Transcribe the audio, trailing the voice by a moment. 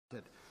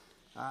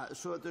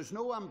So there's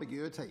no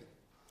ambiguity.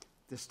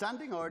 The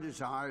standing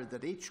orders are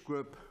that each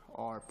group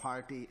or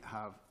party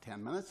have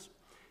 10 minutes.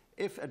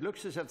 If it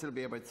looks as if there will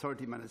be about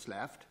 30 minutes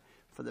left,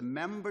 for the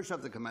members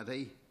of the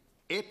committee,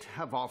 8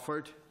 have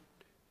offered.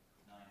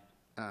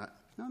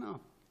 No.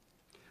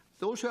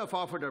 Those who have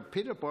offered are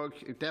Peter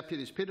Burke,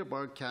 Deputies Peter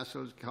Burke,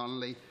 Castles,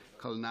 Connolly,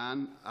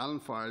 Culnan, Alan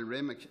Farrell,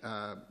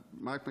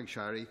 Mark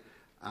McSharry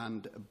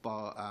and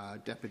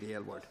Deputy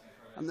Aylward.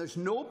 And there's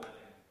no...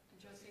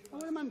 Oh,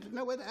 wait a minute.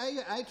 No, wait,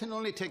 I can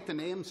only take the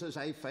names as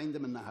I find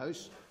them in the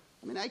House.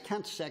 I mean, I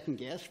can't second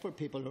guess for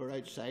people who are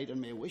outside and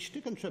may wish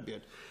to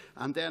contribute.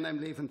 And then I'm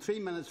leaving 3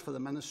 minutes for the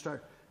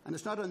Minister. And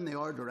it's not in the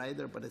order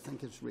either, but I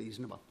think it's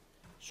reasonable.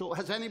 So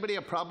has anybody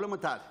a problem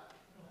with that?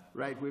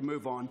 Right, we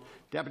move on.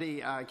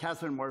 Deputy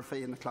Catherine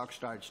Murphy, and the clock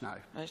starts now.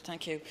 Right,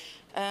 thank you.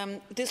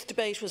 This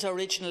debate was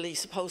originally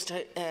supposed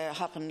to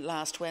happen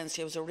last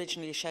Wednesday. It was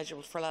originally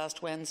scheduled for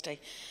last Wednesday,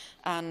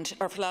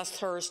 or for last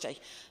Thursday.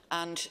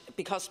 And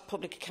because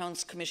Public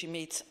Accounts Committee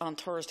meets on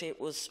Thursday, it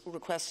was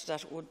requested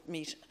that it would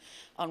meet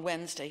on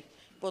Wednesday.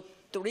 But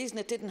the reason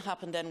it didn't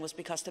happen then was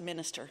because the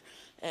Minister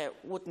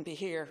wouldn't be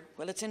here.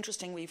 Well, it's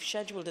interesting, we've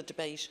scheduled a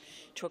debate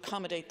to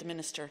accommodate the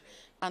Minister,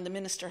 and the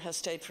Minister has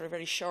stayed for a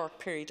very short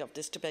period of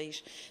this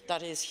debate.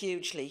 That is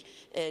hugely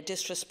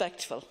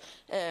disrespectful,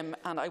 and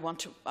I want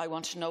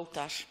to note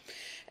that.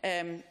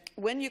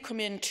 When you come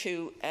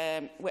into,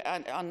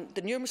 on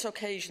the numerous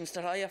occasions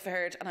that I have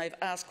heard, and I've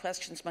asked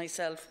questions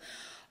myself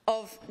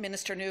of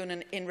Minister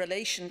Noonan in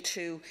relation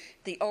to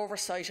the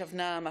oversight of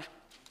NAMA,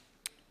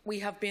 we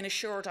have been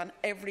assured on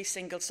every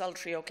single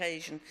solitary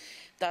occasion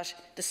that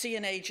the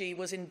CNAG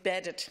was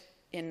embedded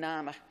in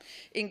NAMA.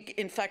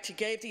 In fact, he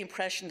gave the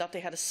impression that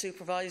they had a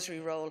supervisory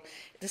role.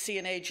 The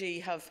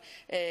CNAG have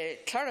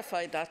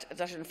clarified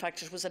that in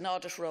fact it was an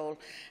audit role,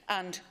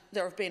 and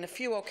there have been a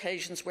few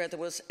occasions where there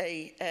was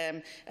a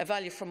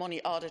value for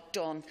money audit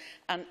done,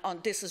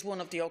 and this is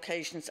one of the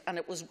occasions, and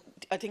it was,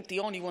 I think, the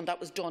only one that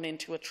was done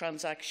into a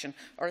transaction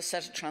or a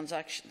set of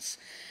transactions.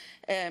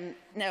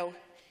 Now,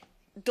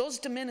 does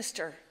the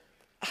Minister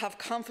have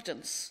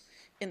confidence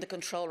in the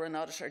Controller and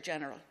Auditor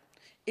General?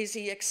 Is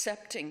he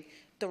accepting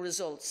the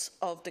results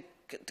of the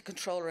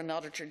Controller and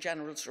Auditor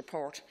General's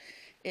report?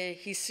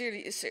 He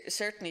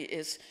certainly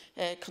is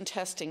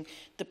contesting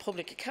the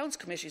Public Accounts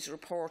Committee's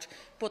report,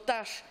 but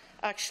that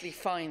actually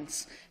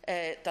finds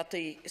that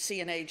the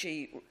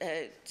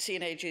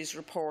CNAG's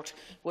report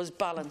was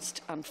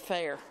balanced and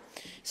fair.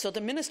 So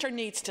the Minister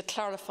needs to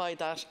clarify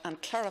that, and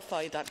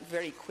clarify that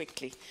very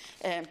quickly,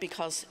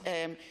 because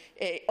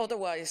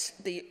otherwise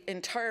the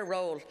entire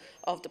role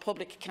of the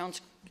Public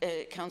Accounts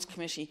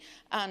Committee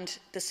and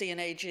the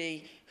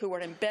CNAG, who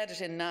are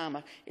embedded in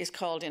NAMA, is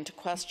called into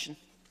question.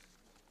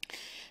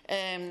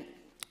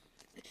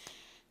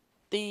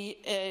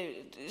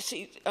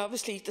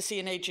 Obviously, the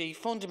CNAG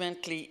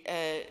fundamentally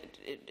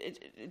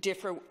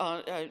differ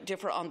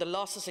on the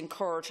losses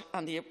incurred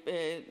and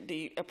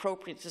the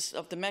appropriateness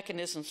of the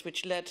mechanisms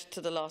which led to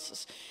the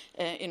losses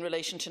in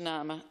relation to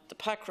NAMA. The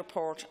PAC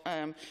report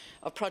of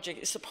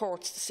project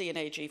supports the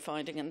CNAG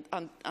finding,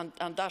 and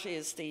that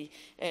is the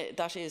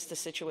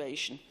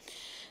situation.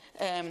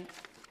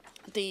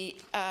 The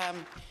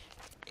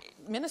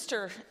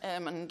Minister,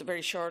 in the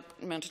very short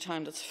amount of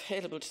time that's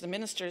available to the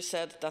Minister,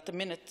 said that the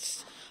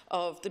minutes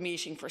of the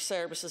meeting for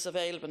service is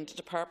available on the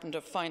Department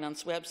of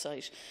Finance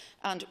website,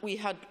 and we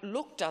had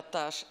looked at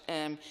that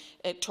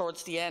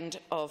towards the end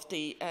of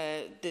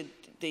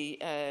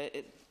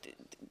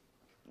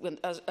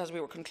as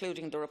we were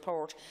concluding the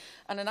report,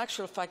 and in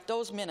actual fact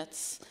those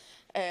minutes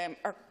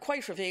are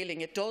quite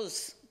revealing.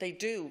 They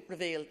do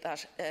reveal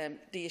that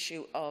the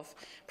issue of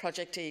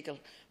Project Eagle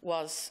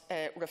was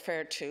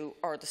referred to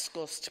or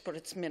discussed, but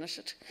it's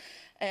minuted.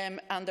 And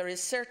there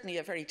is certainly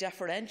a very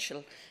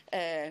deferential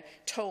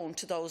tone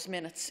to those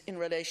minutes in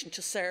relation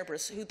to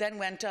Cerberus, who then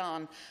went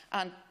on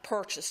and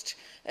purchased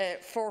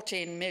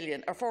 14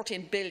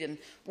 billion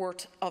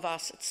worth of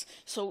assets.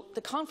 So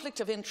the conflict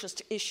of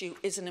interest issue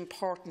is an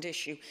important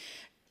issue.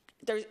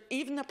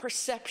 Even the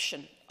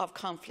perception of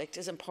conflict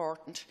is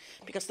important,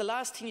 because the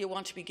last thing you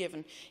want to be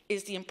given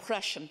is the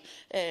impression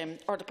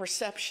or the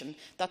perception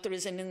that there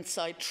is an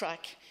inside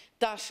track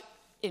that,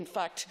 in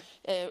fact,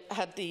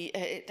 had the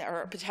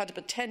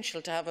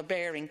potential to have a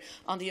bearing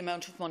on the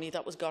amount of money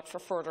that was got for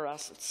further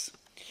assets.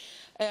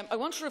 I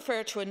want to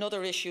refer to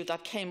another issue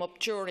that came up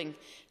during,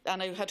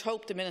 and I had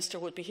hoped the Minister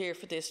would be here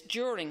for this,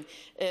 during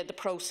the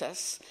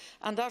process,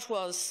 and that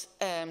was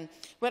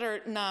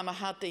whether NAMA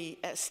had the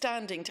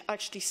standing to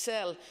actually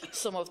sell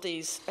some of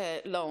these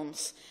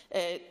loans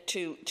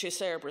to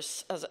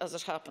Cerberus as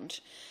it happened.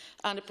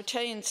 And it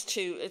pertains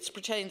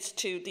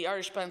to the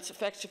Irish banks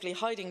effectively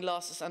hiding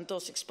losses and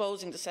thus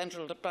exposing the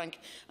Central Bank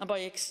and, by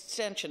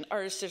extension,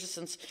 Irish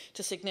citizens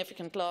to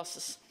significant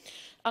losses.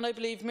 And I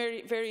believe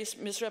various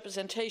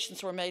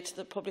misrepresentations were made to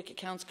the Public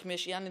Accounts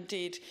Committee, and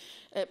indeed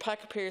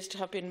PAC appears to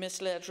have been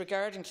misled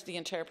regarding to the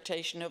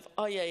interpretation of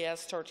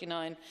IAS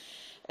 39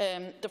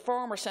 The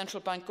former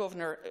central bank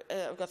governor,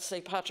 I've got to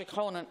say Patrick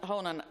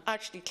Honan,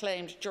 actually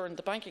claimed during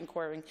the bank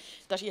inquiry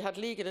that he had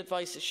legal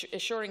advice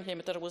assuring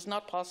him that it was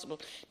not possible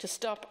to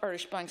stop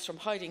Irish banks from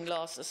hiding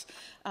losses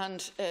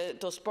and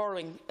thus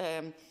borrowing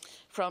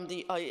from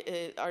the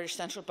Irish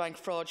Central Bank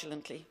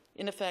fraudulently.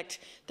 In effect,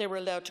 they were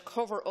allowed to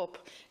cover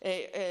up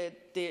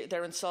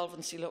their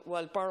insolvency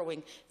while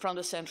borrowing from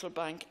the central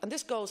bank. And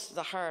this goes to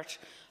the heart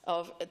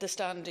of the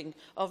standing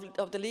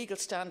of the legal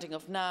standing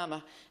of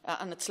NAMA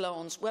and its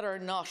loans, whether or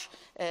not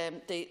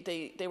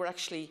they were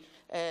actually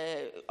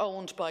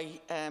owned by,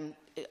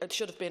 it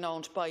should have been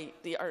owned by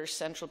the Irish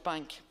Central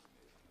Bank.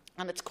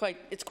 And it's quite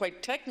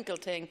a technical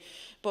thing,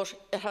 but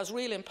it has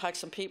real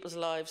impacts on people's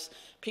lives.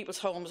 People's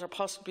homes are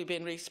possibly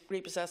being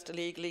repossessed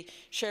illegally.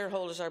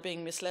 Shareholders are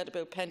being misled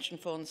about pension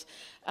funds,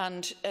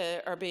 and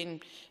are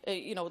being,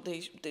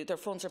 their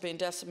funds are being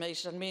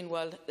decimated. And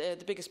meanwhile,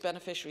 the biggest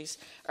beneficiaries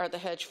are the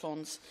hedge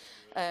funds.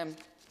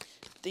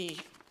 The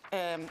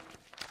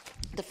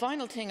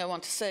final thing I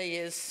want to say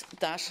is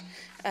that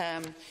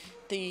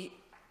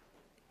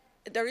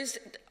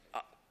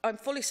I'm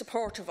fully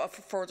supportive of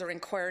a further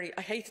inquiry.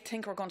 I hate to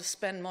think we're going to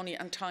spend money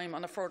and time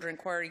on a further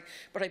inquiry,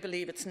 but I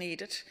believe it's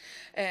needed.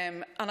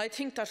 And I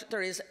think that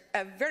there is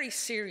a very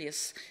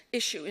serious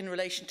issue in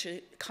relation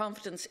to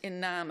confidence in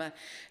NAMA,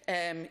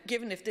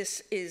 given if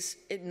this is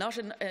not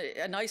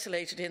an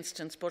isolated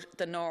instance, but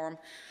the norm,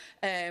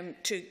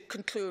 to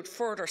conclude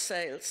further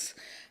sales.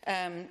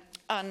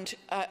 And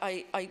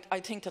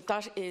I think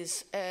that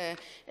is,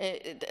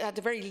 at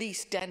the very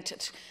least,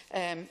 dented.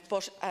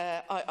 But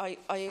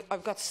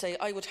I've got to say,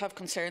 I would have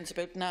concerns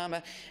about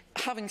NAMA,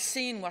 having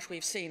seen what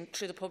we've seen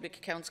through the Public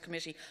Accounts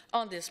Committee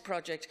on this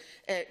project,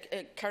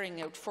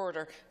 carrying out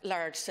further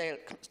large sale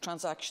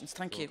transactions.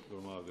 Thank you.